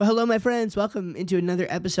Well, hello, my friends. Welcome into another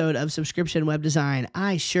episode of Subscription Web Design.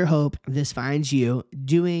 I sure hope this finds you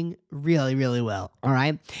doing really, really well. All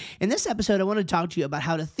right. In this episode, I want to talk to you about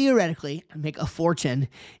how to theoretically make a fortune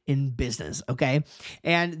in business. Okay.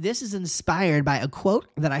 And this is inspired by a quote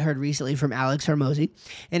that I heard recently from Alex Hormozi.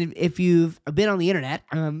 And if you've been on the internet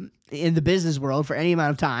in the business world for any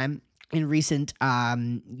amount of time, in recent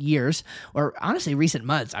years, or honestly recent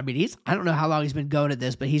months. I mean, I don't know how long he's been going at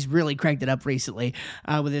this, but he's really cranked it up recently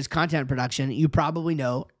with his content production. You probably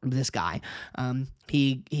know this guy.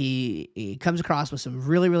 He comes across with some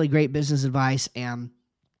really, really great business advice, and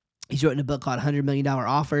he's written a book called $100 Million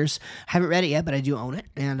Offers. I haven't read it yet, but I do own it,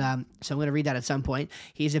 and so I'm going to read that at some point.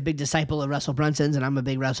 He's a big disciple of Russell Brunson's, and I'm a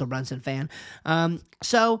big Russell Brunson fan.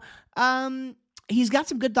 He's got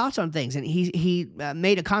some good thoughts on things, and he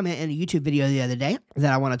made a comment in a YouTube video the other day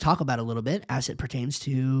that I want to talk about a little bit as it pertains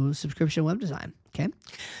to subscription web design, okay?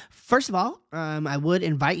 First of all, I would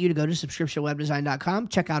invite you to go to subscriptionwebdesign.com,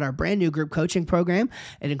 check out our brand new group coaching program.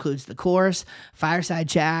 It includes the course, fireside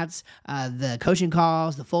chats, the coaching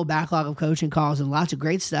calls, the full backlog of coaching calls, and lots of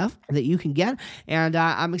great stuff that you can get, and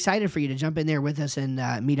I'm excited for you to jump in there with us and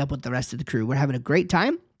meet up with the rest of the crew. We're having a great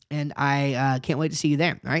time. And I can't wait to see you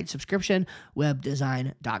there. All right,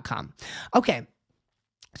 subscriptionwebdesign.com. Okay,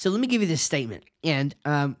 so let me give you this statement. And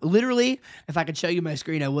literally, if I could show you my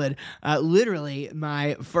screen, I would. Literally,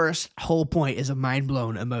 my first whole point is a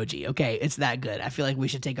mind-blown emoji. Okay, it's that good. I feel like we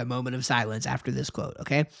should take a moment of silence after this quote,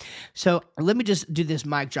 okay? So let me just do this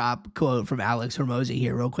mic drop quote from Alex Hormozi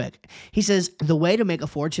here real quick. He says, "The way to make a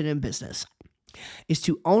fortune in business is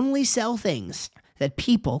to only sell things that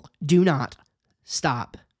people do not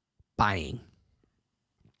stop buying."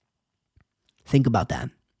 Think about that.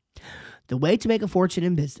 The way to make a fortune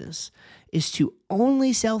in business is to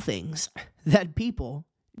only sell things that people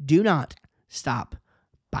do not stop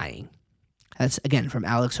buying. That's, again, from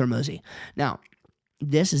Alex Hormozi. Now,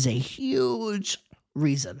 this is a huge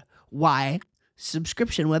reason why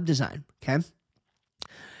subscription web design, okay?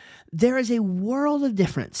 There is a world of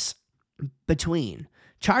difference between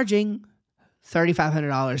charging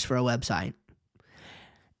 $3,500 for a website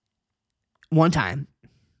one time,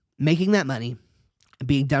 making that money, and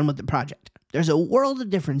being done with the project. There's a world of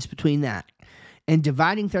difference between that and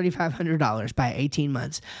dividing $3,500 by 18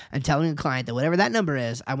 months and telling a client that whatever that number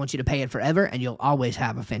is, I want you to pay it forever, and you'll always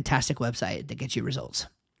have a fantastic website that gets you results.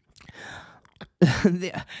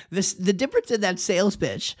 The difference in that sales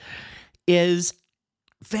pitch is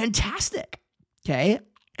fantastic, okay?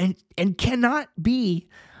 And cannot be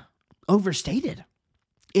overstated.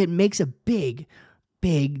 It makes a big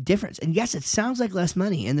difference. And yes, it sounds like less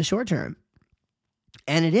money in the short term.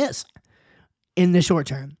 And it is in the short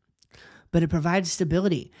term. But it provides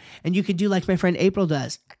stability. And you can do like my friend April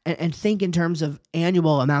does and think in terms of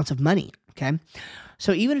annual amounts of money, okay?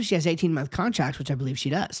 So even if she has 18-month contracts, which I believe she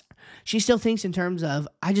does, she still thinks in terms of,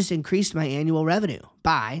 I just increased my annual revenue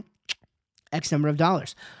by X number of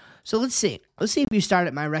dollars. So let's see. Let's see if you start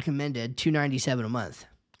at my recommended $297 a month,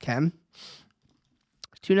 okay?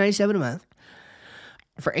 $297 a month.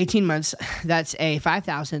 For 18 months, that's a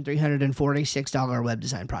 $5,346 web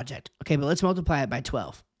design project. Okay, but let's multiply it by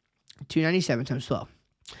 12. 297 times 12.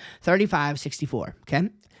 $3,564, okay?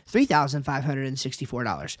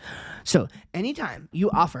 $3,564. So anytime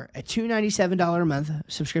you offer a $297 a month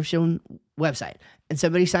subscription website and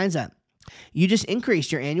somebody signs up, you just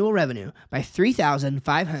increased your annual revenue by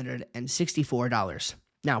 $3,564.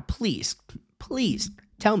 Now, please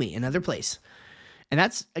tell me another place. And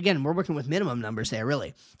that's, again, we're working with minimum numbers there,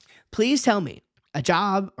 really. Please tell me a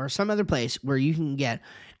job or some other place where you can get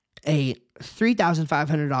a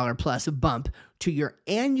 $3,500 plus bump to your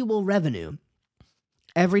annual revenue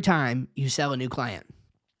every time you sell a new client.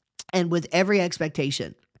 And with every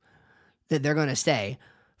expectation that they're going to stay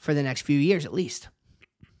for the next few years at least.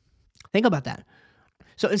 Think about that.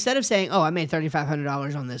 So instead of saying, oh, I made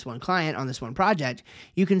 $3,500 on this one client, on this one project,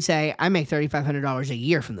 you can say, I make $3,500 a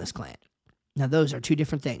year from this client. Now, those are two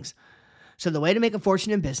different things. So the way to make a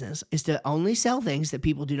fortune in business is to only sell things that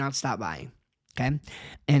people do not stop buying, okay?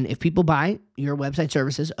 And if people buy your website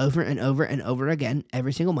services over and over and over again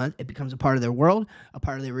every single month, it becomes a part of their world, a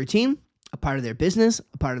part of their routine, a part of their business,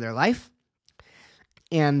 a part of their life.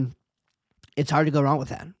 And it's hard to go wrong with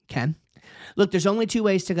that, okay? Look, there's only two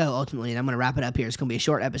ways to go ultimately, and I'm going to wrap it up here. It's going to be a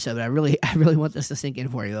short episode, but I really want this to sink in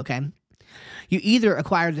for you, okay? You either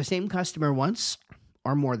acquire the same customer once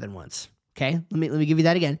or more than once. Okay, let me give you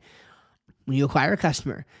that again. When you acquire a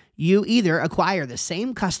customer, you either acquire the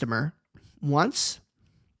same customer once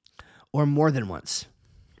or more than once.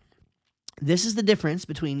 This is the difference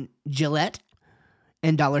between Gillette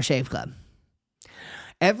and Dollar Shave Club.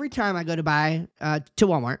 Every time I go to buy to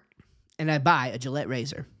Walmart and I buy a Gillette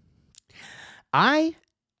razor,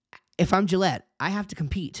 if I'm Gillette, I have to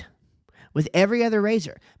compete with every other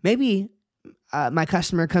razor. Maybe my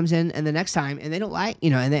customer comes in and the next time and they don't like,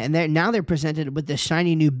 and they're presented with this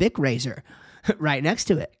shiny new Bic razor right next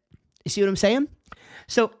to it. You see what I'm saying?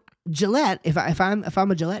 So Gillette, if I'm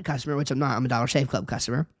a Gillette customer, which I'm not, I'm a Dollar Shave Club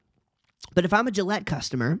customer. But if I'm a Gillette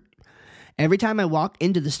customer, every time I walk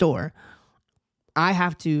into the store, I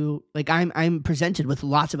have to, I'm presented with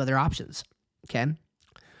lots of other options. Okay.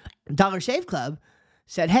 Dollar Shave Club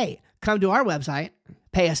said, hey, come to our website,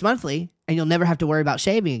 pay us monthly, and you'll never have to worry about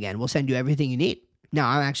shaving again. We'll send you everything you need. Now,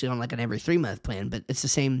 I'm actually on an every 3-month plan, but it's the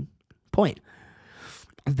same point.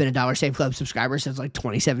 I've been a Dollar Shave Club subscriber since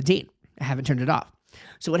 2017. I haven't turned it off.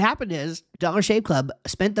 So what happened is Dollar Shave Club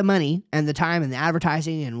spent the money and the time and the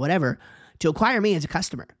advertising and whatever to acquire me as a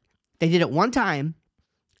customer. They did it one time,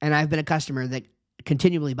 and I've been a customer that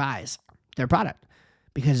continually buys their product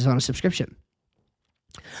because it's on a subscription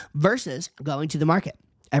versus going to the market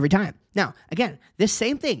every time. Now, again, this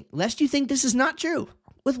same thing, lest you think this is not true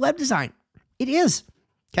with web design, it is,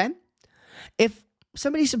 okay? If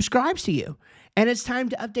somebody subscribes to you and it's time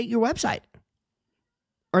to update your website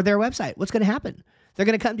or their website, what's going to happen? They're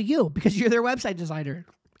going to come to you because you're their website designer,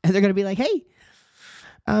 and they're going to be like, hey,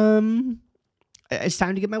 it's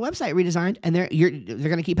time to get my website redesigned, and they're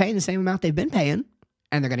going to keep paying the same amount they've been paying,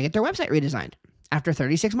 and they're going to get their website redesigned after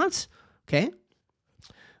 36 months, okay?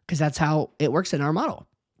 Because that's how it works in our model.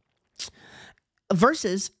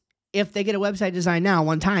 Versus if they get a website design now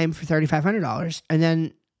one time for $3,500, and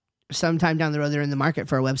then sometime down the road they're in the market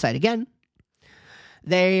for a website again,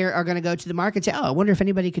 they are going to go to the market and say, oh, I wonder if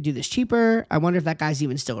anybody could do this cheaper. I wonder if that guy's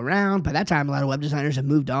even still around. By that time, a lot of web designers have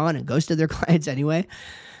moved on and ghosted their clients anyway.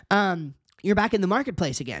 You're back in the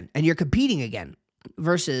marketplace again, and you're competing again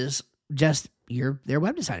versus just you're their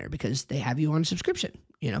web designer because they have you on subscription.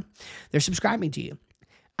 They're subscribing to you.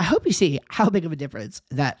 I hope you see how big of a difference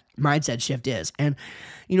that mindset shift is. And,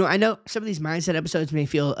 I know some of these mindset episodes may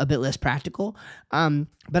feel a bit less practical,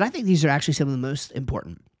 but I think these are actually some of the most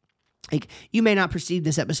important. You may not perceive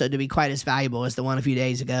this episode to be quite as valuable as the one a few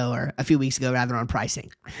days ago or a few weeks ago, rather, on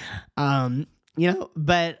pricing.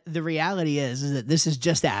 But the reality is that this is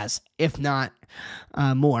just as, if not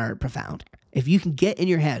more profound. If you can get in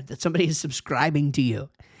your head that somebody is subscribing to you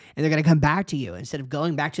and they're going to come back to you instead of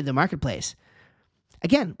going back to the marketplace,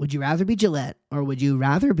 again, would you rather be Gillette or would you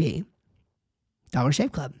rather be Dollar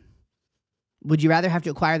Shave Club? Would you rather have to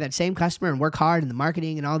acquire that same customer and work hard in the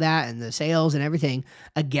marketing and all that and the sales and everything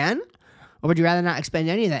again? Or would you rather not expend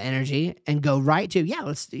any of that energy and go right to,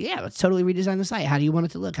 let's totally redesign the site. How do you want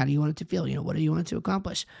it to look? How do you want it to feel? What do you want it to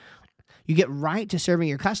accomplish? You get right to serving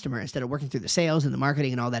your customer instead of working through the sales and the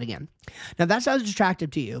marketing and all that again. Now, that sounds attractive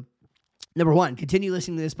to you. Number one, continue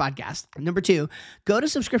listening to this podcast. Number two, go to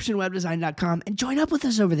subscriptionwebdesign.com and join up with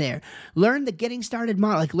us over there. Learn the getting started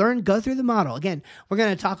model. Go through the model. Again, we're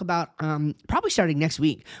going to talk about, probably starting next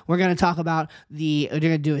week, we're going to talk about we're going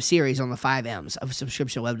to do a series on the 5 M's of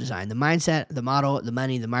subscription web design: the mindset, the model, the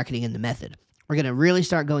money, the marketing, and the method. We're going to really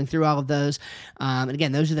start going through all of those. And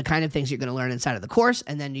again, those are the kind of things you're going to learn inside of the course.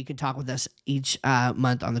 And then you can talk with us each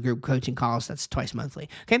month on the group coaching calls. That's twice monthly.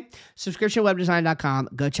 Okay. Subscriptionwebdesign.com.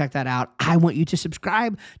 Go check that out. I want you to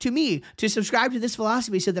subscribe to me, to subscribe to this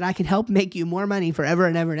philosophy so that I can help make you more money forever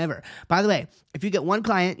and ever and ever. By the way, if you get one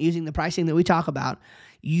client using the pricing that we talk about,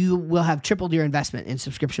 you will have tripled your investment in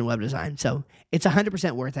subscription web design. So it's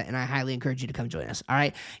 100% worth it, and I highly encourage you to come join us. All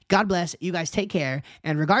right? God bless. You guys take care,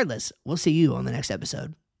 and regardless, we'll see you on the next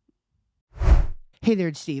episode. Hey there,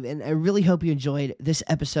 it's Steve, and I really hope you enjoyed this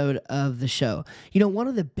episode of the show. One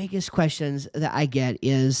of the biggest questions that I get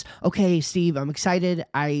is, okay, Steve, I'm excited.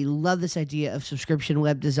 I love this idea of subscription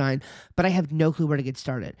web design, but I have no clue where to get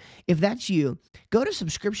started. If that's you, go to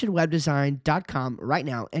subscriptionwebdesign.com right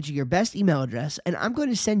now, enter your best email address, and I'm going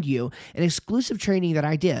to send you an exclusive training that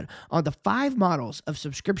I did on the 5 models of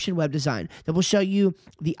subscription web design that will show you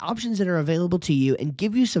the options that are available to you and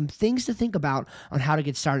give you some things to think about on how to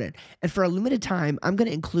get started. And for a limited time, I'm going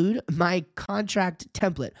to include my contract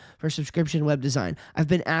template for subscription web design. I've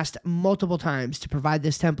been asked multiple times to provide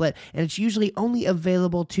this template, and it's usually only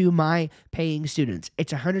available to my paying students.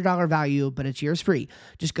 It's a $100 value, but it's yours free.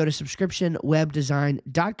 Just go to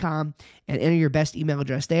subscriptionwebdesign.com and enter your best email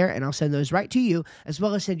address there, and I'll send those right to you, as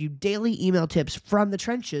well as send you daily email tips from the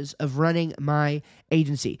trenches of running my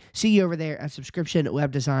agency. See you over there at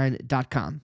subscriptionwebdesign.com.